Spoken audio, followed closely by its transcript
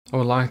I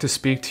would like to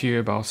speak to you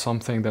about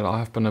something that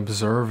I've been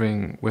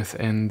observing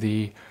within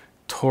the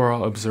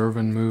Torah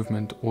observant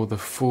movement or the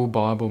full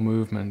Bible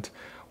movement,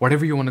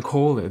 whatever you want to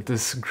call it,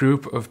 this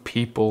group of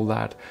people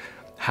that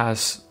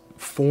has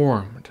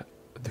formed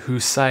who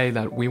say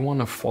that we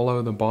want to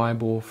follow the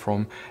Bible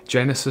from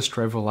Genesis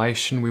to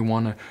Revelation. We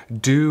want to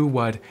do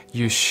what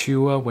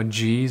Yeshua, what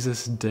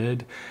Jesus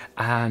did,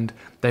 and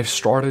they've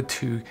started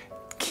to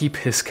keep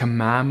his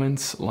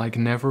commandments like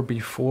never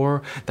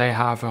before. They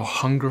have a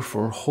hunger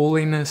for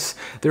holiness.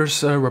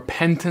 There's a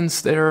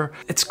repentance there.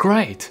 It's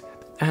great.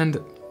 And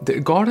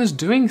God is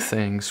doing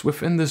things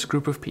within this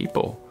group of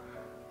people.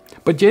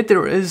 But yet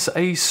there is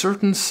a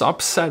certain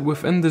subset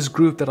within this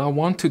group that I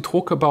want to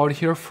talk about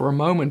here for a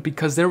moment,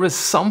 because there is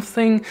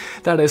something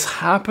that is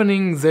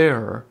happening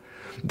there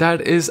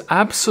that is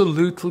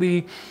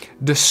absolutely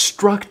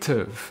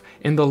destructive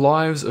in the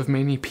lives of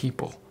many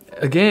people.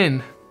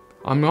 Again,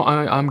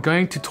 I'm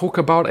going to talk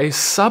about a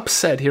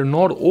subset here,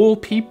 not all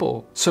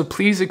people. So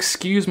please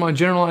excuse my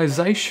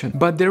generalization.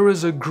 But there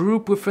is a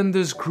group within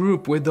this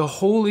group where the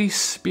Holy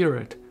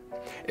Spirit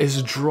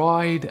is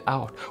dried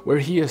out, where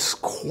he is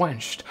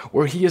quenched,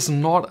 where he is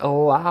not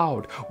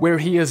allowed, where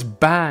he is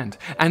banned.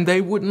 And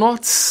they would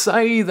not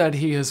say that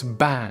he is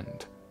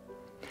banned,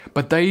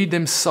 but they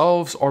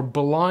themselves are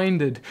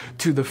blinded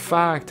to the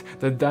fact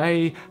that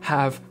they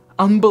have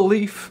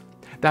unbelief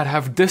that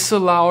have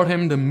disallowed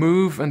him to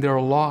move in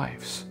their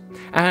lives.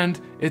 And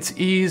it's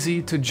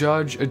easy to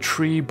judge a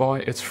tree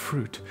by its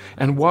fruit.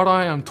 And what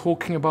I am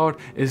talking about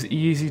is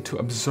easy to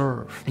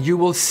observe. You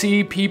will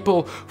see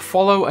people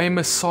follow a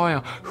Messiah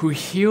who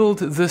healed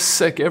the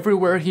sick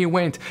everywhere he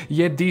went.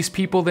 Yet these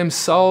people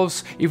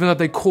themselves, even though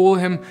they call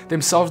him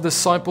themselves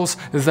disciples,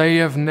 they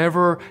have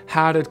never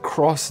had it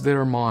cross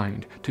their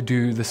mind to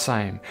do the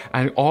same.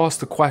 And ask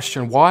the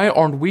question, why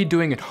aren't we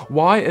doing it?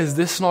 Why is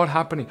this not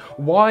happening?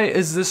 Why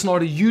is this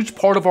not a huge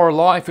part of our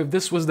life if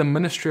this was the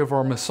ministry of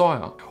our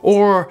Messiah?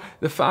 Or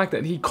the fact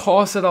that he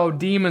casted out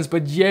demons,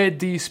 but yet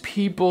these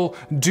people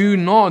do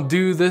not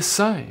do the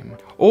same.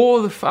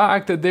 Or the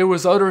fact that there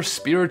was other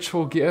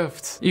spiritual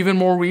gifts. Even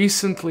more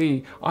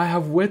recently, I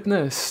have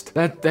witnessed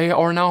that they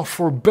are now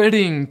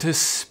forbidding to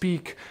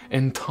speak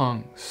in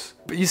tongues.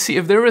 But you see,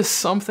 if there is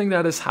something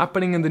that is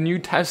happening in the New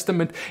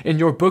Testament, in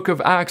your book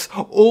of Acts,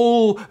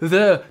 all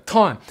the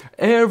time,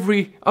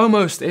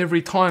 almost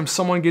every time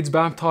someone gets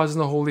baptized in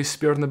the Holy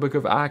Spirit in the book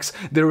of Acts,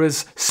 there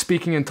is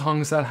speaking in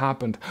tongues that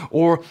happened,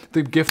 or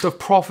the gift of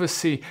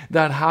prophecy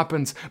that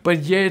happens. But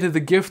yet the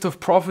gift of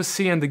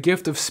prophecy and the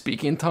gift of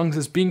speaking in tongues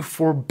is being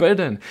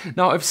forbidden.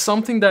 Now, if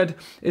something that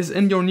is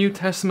in your New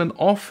Testament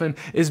often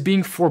is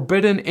being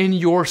forbidden in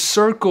your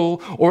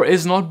circle, or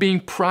is not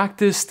being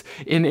practiced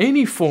in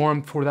any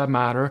form for that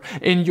matter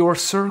in your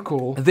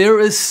circle, there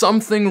is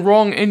something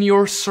wrong in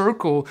your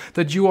circle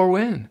that you are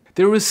in.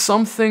 There is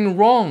something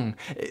wrong.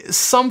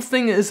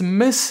 Something is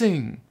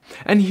missing.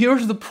 And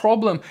here's the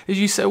problem, is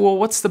you say, well,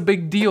 what's the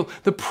big deal?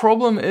 The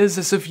problem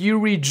is if you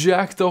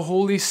reject the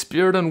Holy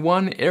Spirit in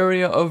one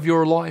area of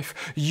your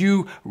life,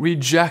 you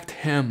reject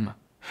him.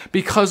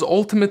 Because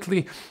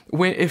ultimately,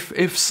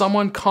 if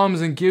someone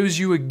comes and gives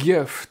you a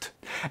gift,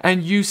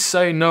 and you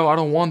say, no, I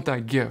don't want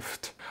that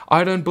gift,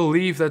 I don't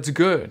believe that's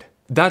good,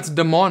 that's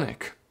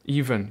demonic,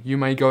 even, you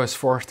may go as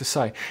far as to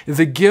say.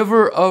 The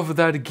giver of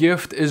that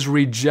gift is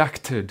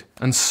rejected.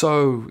 And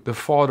so the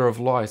Father of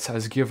lights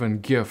has given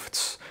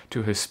gifts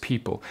to his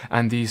people.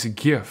 And these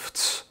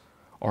gifts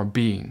are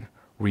being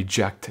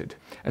rejected.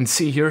 And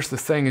see, here's the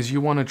thing, is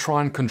you want to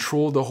try and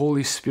control the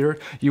Holy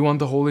Spirit. You want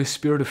the Holy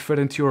Spirit to fit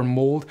into your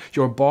mold,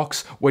 your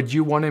box, what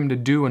you want him to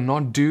do and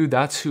not do.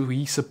 That's who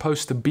he's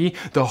supposed to be.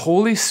 The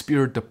Holy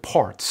Spirit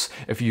departs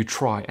if you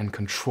try and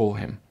control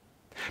him.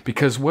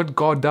 Because what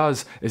God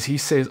does is he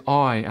says,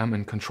 I am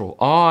in control.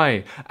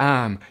 I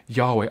am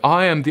Yahweh.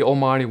 I am the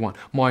Almighty One.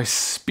 My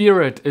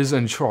Spirit is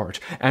in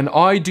charge. And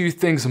I do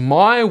things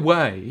my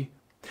way.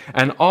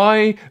 And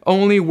I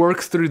only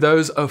work through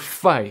those of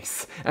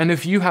faith. And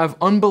if you have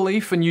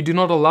unbelief and you do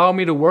not allow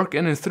me to work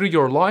in and through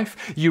your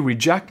life, you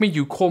reject me,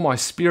 you call my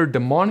spirit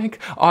demonic,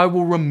 I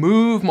will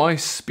remove my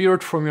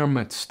spirit from your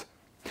midst.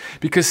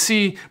 Because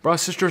see,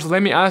 brothers and sisters,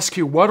 let me ask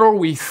you, what are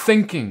we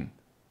thinking?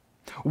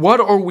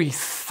 What are we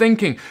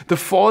thinking? The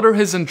Father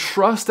has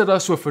entrusted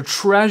us with a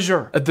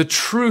treasure, the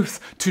truth,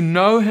 to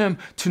know him,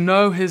 to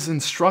know his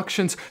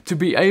instructions, to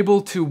be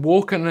able to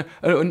walk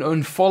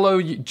and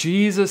follow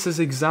Jesus'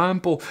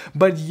 example.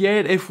 But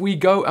yet if we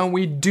go and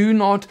we do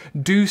not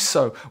do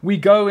so, we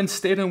go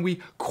instead and we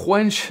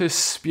quench his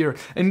spirit.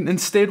 And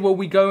instead what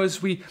we go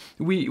is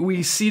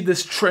we see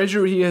this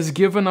treasure he has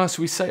given us.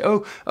 We say,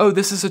 oh,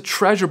 this is a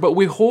treasure, but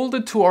we hold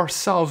it to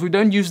ourselves. We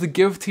don't use the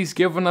gift he's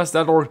given us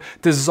that are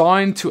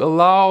designed to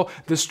allow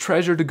this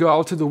treasure to go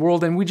out to the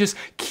world, and we just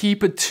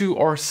keep it to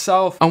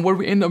ourselves. And what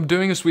we end up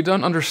doing is we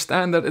don't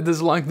understand that it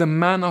is like the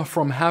manna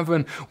from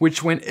heaven,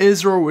 which when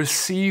Israel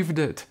received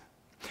it,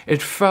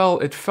 It fell,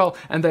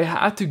 and they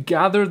had to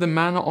gather the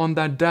manna on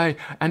that day,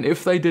 and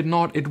if they did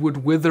not, it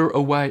would wither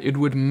away, it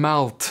would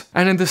melt.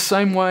 And in the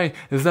same way,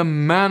 the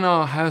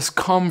manna has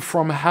come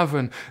from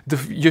heaven.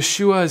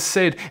 Yeshua has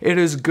said, it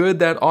is good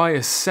that I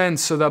ascend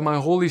so that my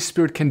Holy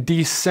Spirit can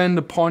descend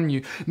upon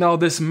you. Now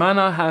this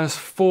manna has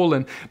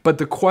fallen, but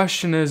the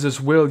question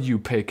is will you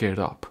pick it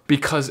up?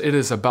 Because it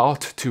is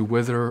about to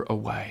wither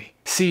away.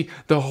 See,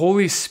 the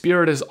Holy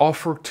Spirit is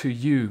offered to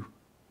you,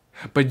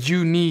 but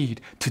you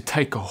need to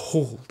take a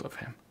hold of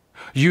Him.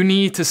 You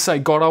need to say,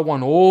 God, I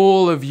want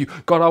all of you.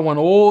 God, I want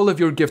all of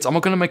your gifts. I'm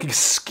not going to make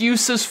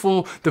excuses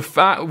for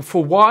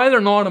why they're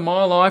not in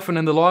my life and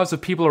in the lives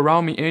of people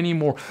around me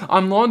anymore.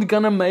 I'm not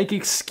going to make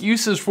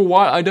excuses for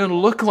why I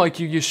don't look like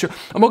you, Yeshua.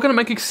 I'm not going to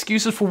make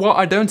excuses for why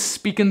I don't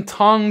speak in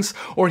tongues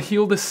or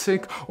heal the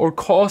sick or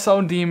cast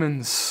out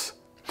demons.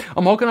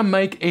 I'm not going to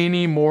make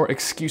any more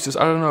excuses.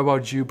 I don't know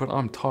about you, but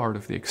I'm tired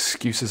of the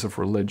excuses of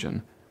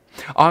religion.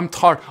 I'm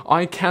tired.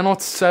 I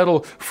cannot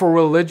settle for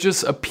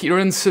religious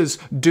appearances,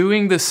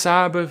 doing the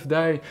Sabbath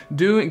day,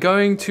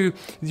 going to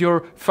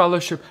your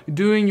fellowship,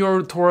 doing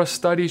your Torah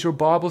studies, your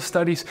Bible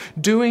studies,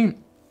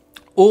 doing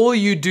all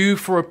you do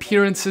for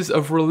appearances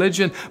of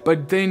religion,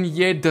 but then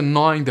yet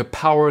denying the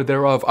power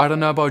thereof. I don't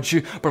know about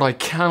you, but I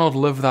cannot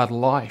live that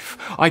life.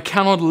 I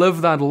cannot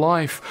live that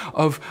life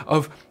of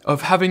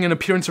having an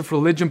appearance of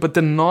religion, but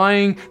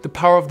denying the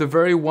power of the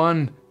very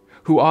one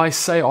who I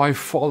say I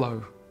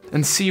follow.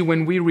 And see,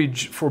 when we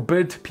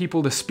forbid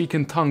people to speak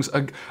in tongues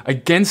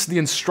against the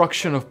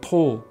instruction of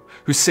Paul,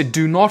 who said,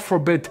 do not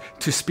forbid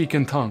to speak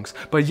in tongues,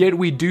 but yet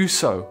we do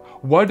so,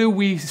 what do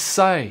we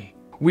say?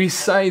 We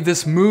say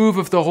this move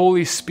of the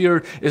Holy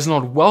Spirit is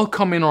not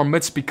welcome in our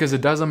midst because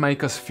it doesn't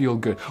make us feel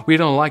good. We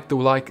don't like the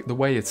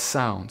way it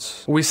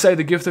sounds. We say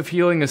the gift of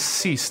healing has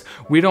ceased.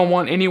 We don't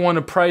want anyone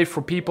to pray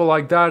for people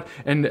like that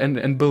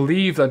and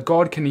believe that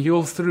God can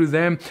heal through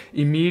them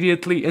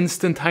immediately,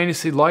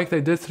 instantaneously, like they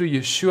did through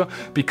Yeshua,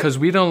 because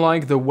we don't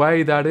like the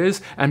way that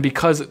is and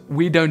because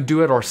we don't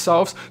do it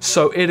ourselves.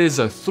 So it is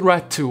a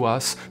threat to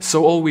us.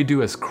 So all we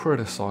do is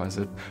criticize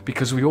it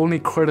because we only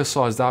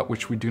criticize that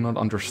which we do not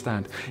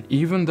understand.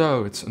 Even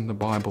though it's in the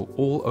Bible,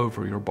 all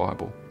over your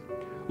Bible.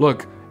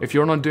 Look, if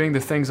you're not doing the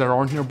things that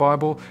aren't in your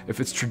Bible,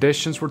 if it's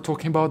traditions we're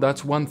talking about,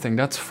 that's one thing,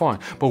 that's fine.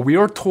 But we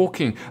are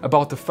talking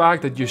about the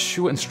fact that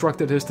Yeshua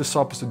instructed His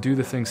disciples to do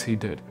the things He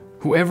did.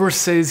 Whoever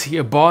says he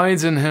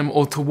abides in Him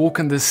ought to walk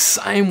in the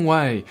same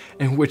way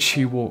in which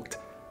He walked.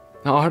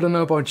 Now, I don't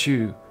know about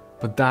you,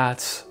 but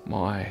that's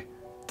my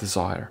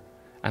desire.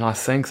 And I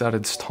think that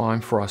it's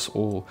time for us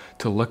all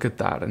to look at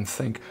that and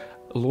think,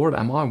 Lord,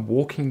 am I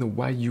walking the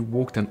way you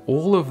walked in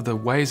all of the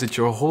ways that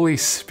your Holy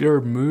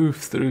Spirit moved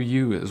through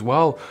you as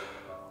well?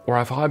 Or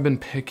have I been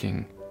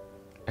picking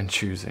and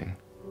choosing?